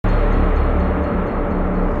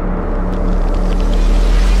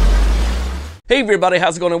Hey everybody,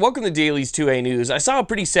 how's it going? And welcome to Daily's 2A News. I saw a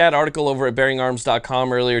pretty sad article over at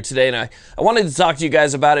bearingarms.com earlier today, and I wanted to talk to you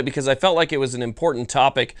guys about it because I felt like it was an important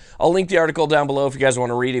topic. I'll link the article down below if you guys want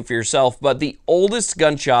to read it for yourself. But the oldest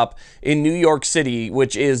gun shop in New York City,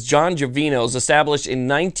 which is John Jovino's, established in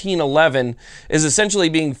 1911, is essentially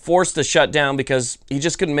being forced to shut down because he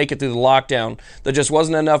just couldn't make it through the lockdown. There just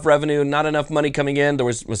wasn't enough revenue, not enough money coming in. There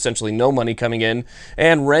was essentially no money coming in,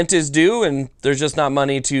 and rent is due, and there's just not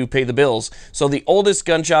money to pay the bills. So the oldest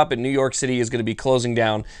gun shop in New York City is going to be closing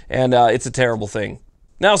down, and it's a terrible thing.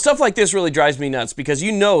 Now, stuff like this really drives me nuts because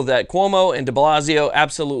you know that Cuomo and de Blasio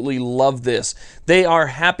absolutely love this. They are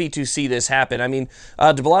happy to see this happen. I mean,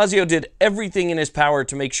 de Blasio did everything in his power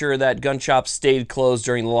to make sure that gun shops stayed closed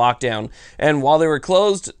during the lockdown. And while they were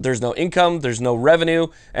closed, there's no income, there's no revenue,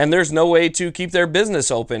 and there's no way to keep their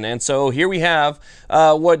business open. And so here we have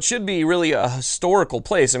what should be really a historical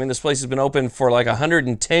place. I mean, this place has been open for like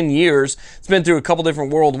 110 years. It's been through a couple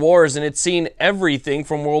different world wars, and it's seen everything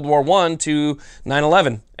from World War I to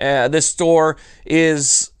 9/11. This store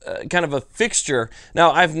is kind of a fixture.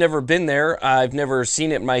 Now, I've never been there. I've never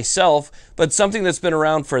seen it myself, but something that's been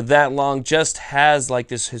around for that long just has like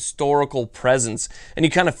this historical presence, and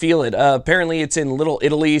you kind of feel it. Apparently, it's in Little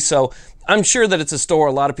Italy, so I'm sure that it's a store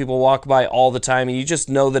a lot of people walk by all the time, and you just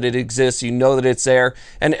know that it exists, you know that it's there,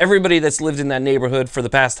 and everybody that's lived in that neighborhood for the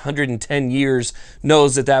past 110 years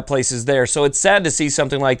knows that that place is there. So it's sad to see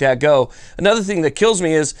something like that go. Another thing that kills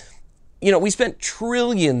me is, you know, we spent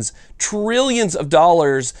trillions of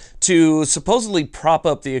dollars to supposedly prop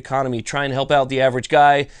up the economy, try and help out the average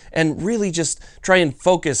guy, and really just try and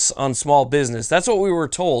focus on small business. That's what we were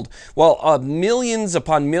told. Well, millions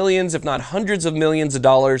upon millions, if not hundreds of millions of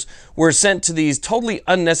dollars were sent to these totally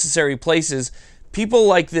unnecessary places. People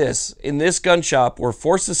like this, in this gun shop, were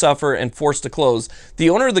forced to suffer and forced to close. The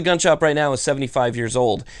owner of the gun shop right now is 75 years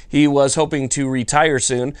old. He was hoping to retire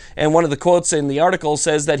soon, and one of the quotes in the article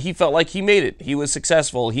says that he felt like he made it. He was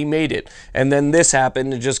successful. He made it. And then this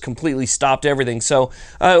happened and just completely stopped everything. So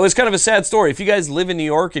it was kind of a sad story. If you guys live in New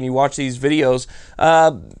York and you watch these videos,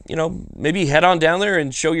 you know, maybe head on down there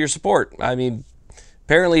and show your support. I mean,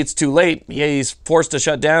 apparently it's too late. Yeah, he's forced to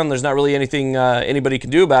shut down. There's not really anything anybody can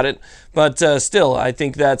do about it. But still, I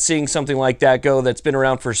think that seeing something like that go that's been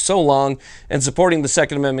around for so long and supporting the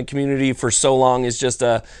Second Amendment community for so long is just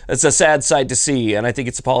it's a sad sight to see. And I think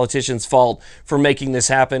it's the politicians' fault for making this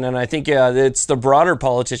happen. And I think it's the broader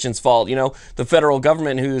politicians' fault. You know, the federal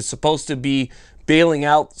government, who's supposed to be bailing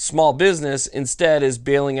out small business, instead is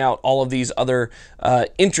bailing out all of these other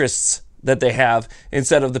interests that they have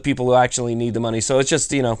instead of the people who actually need the money. So it's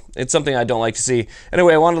just, you know, it's something I don't like to see.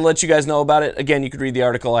 Anyway, I wanted to let you guys know about it. Again, you could read the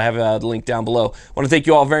article. I have the link down below. I want to thank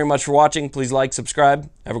you all very much for watching. Please like, subscribe.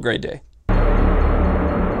 Have a great day.